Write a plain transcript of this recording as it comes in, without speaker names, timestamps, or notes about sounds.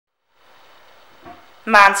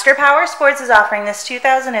Monster Powersports is offering this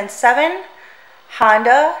 2007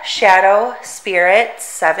 Honda Shadow Spirit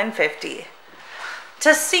 750.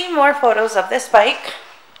 To see more photos of this bike,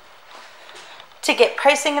 to get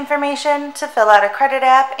pricing information, to fill out a credit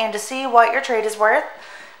app, and to see what your trade is worth,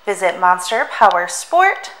 visit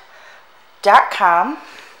monsterpowersport.com.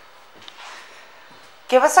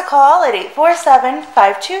 Give us a call at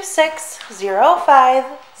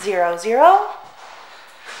 847-526-0500,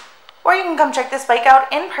 or you can come check this bike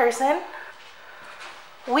out in person.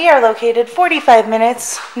 We are located 45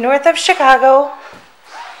 minutes north of Chicago,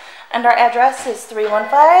 and our address is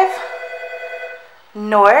 315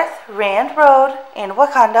 North Rand Road in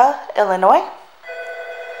Wauconda, Illinois.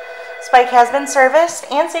 This bike has been serviced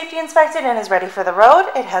and safety inspected and is ready for the road.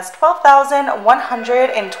 It has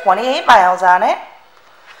 12,128 miles on it.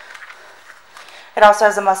 It also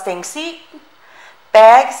has a Mustang seat,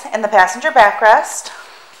 bags, and the passenger backrest.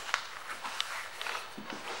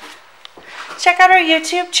 Check out our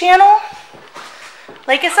YouTube channel.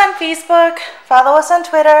 Like us on Facebook, follow us on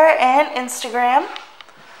Twitter and Instagram.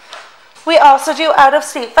 We also do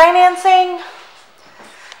out-of-state financing,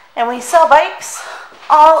 and we sell bikes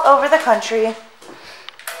all over the country.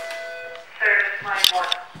 Service line 1.